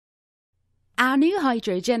Our new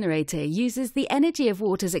hydro generator uses the energy of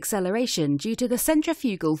water's acceleration due to the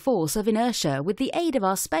centrifugal force of inertia with the aid of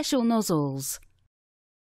our special nozzles.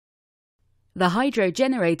 The hydro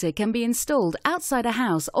generator can be installed outside a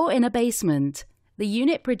house or in a basement. The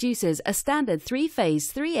unit produces a standard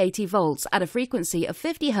 3-phase 380 volts at a frequency of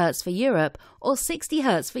 50 Hz for Europe or 60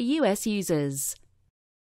 Hz for US users.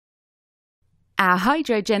 Our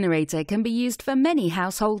hydro generator can be used for many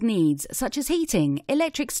household needs such as heating,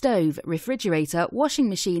 electric stove, refrigerator, washing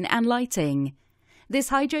machine and lighting. This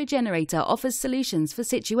hydro generator offers solutions for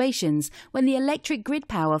situations when the electric grid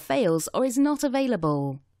power fails or is not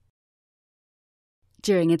available.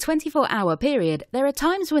 During a 24-hour period, there are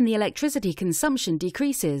times when the electricity consumption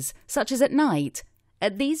decreases, such as at night.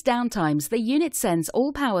 At these downtimes, the unit sends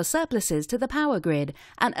all power surpluses to the power grid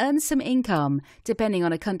and earns some income, depending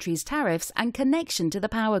on a country's tariffs and connection to the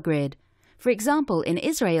power grid. For example, in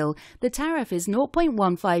Israel, the tariff is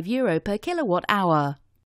 €0.15 per kilowatt hour.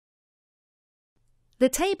 The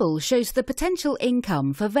table shows the potential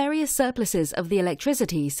income for various surpluses of the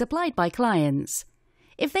electricity supplied by clients.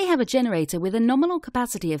 If they have a generator with a nominal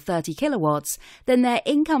capacity of 30 kilowatts, then their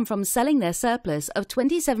income from selling their surplus of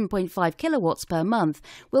 27.5 kilowatts per month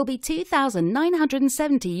will be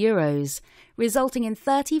 €2,970, resulting in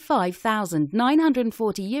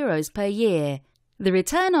 €35,940 per year. The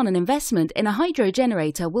return on an investment in a hydro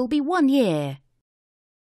generator will be 1 year.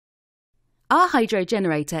 Our hydro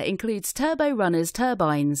generator includes turbo runners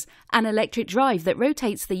turbines, an electric drive that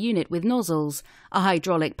rotates the unit with nozzles, a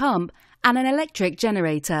hydraulic pump, and an electric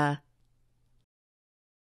generator.